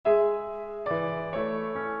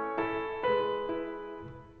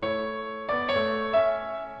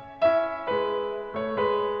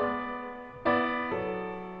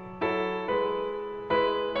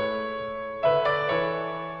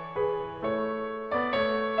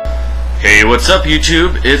Hey, what's up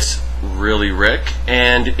YouTube? It's ReallyRick,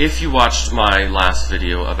 and if you watched my last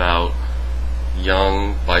video about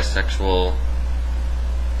young bisexual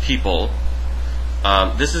people,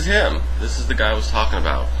 this is him. This is the guy I was talking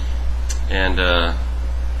about. And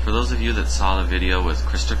for those of you that saw the video with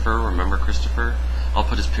Christopher, remember Christopher? I'll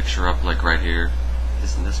put his picture up like right here.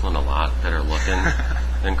 Isn't this one a lot better looking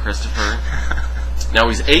than Christopher? Now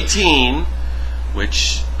he's 18,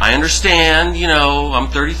 which I understand, you know, I'm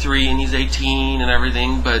 33 and he's 18 and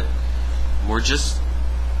everything, but we're just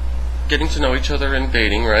getting to know each other and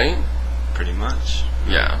dating, right? Pretty much.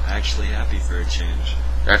 Yeah. I'm actually happy for a change.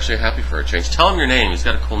 You're actually happy for a change. Tell him your name. He's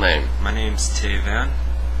got a cool name. My name's Tavan.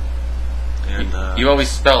 And you always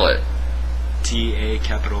spell it.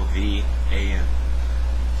 T-A-V-A-N.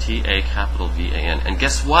 T-A-V-A-N. And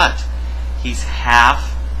guess what? He's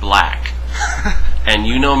half black. And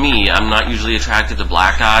you know me, I'm not usually attracted to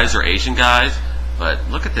black guys or Asian guys,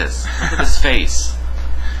 but look at this. Look at this face.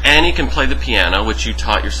 And he can play the piano, which you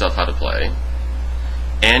taught yourself how to play.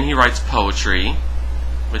 And he writes poetry,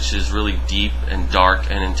 which is really deep and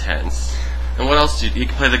dark and intense. And what else do you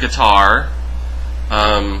can play the guitar.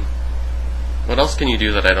 What else can you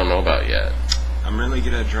do that I don't know about yet? I'm really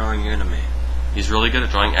good at drawing anime. He's really good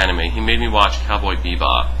at drawing anime. He made me watch Cowboy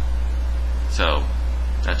Bebop. So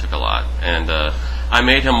that took a lot. And I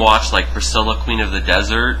made him watch like Priscilla, Queen of the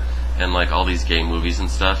Desert, and like all these gay movies and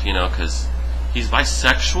stuff, you know, because he's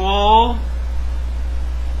bisexual,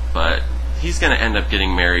 but he's going to end up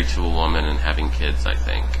getting married to a woman and having kids, I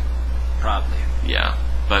think. Probably. Yeah.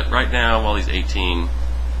 But right now, while he's 18,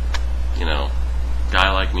 you know,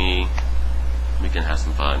 guy like me, we can have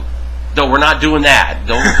some fun. No, we're not doing that.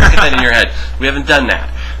 Don't put that in your head. We haven't done that.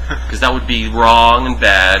 Because that would be wrong and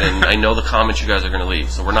bad, and I know the comments you guys are going to leave,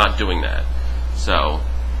 so we're not doing that. So,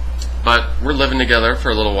 but we're living together for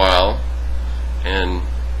a little while, and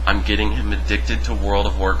I'm getting him addicted to World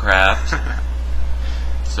of Warcraft.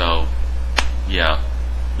 So, yeah.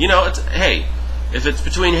 You know, hey, if it's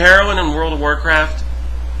between Heroin and World of Warcraft,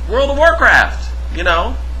 you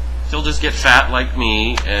know? He'll just get fat like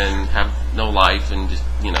me and have no life and just,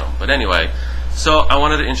 you know. But anyway, so I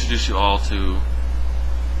wanted to introduce you all to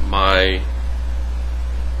my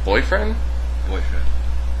boyfriend.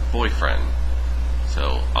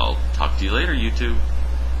 So I'll talk to you later, YouTube.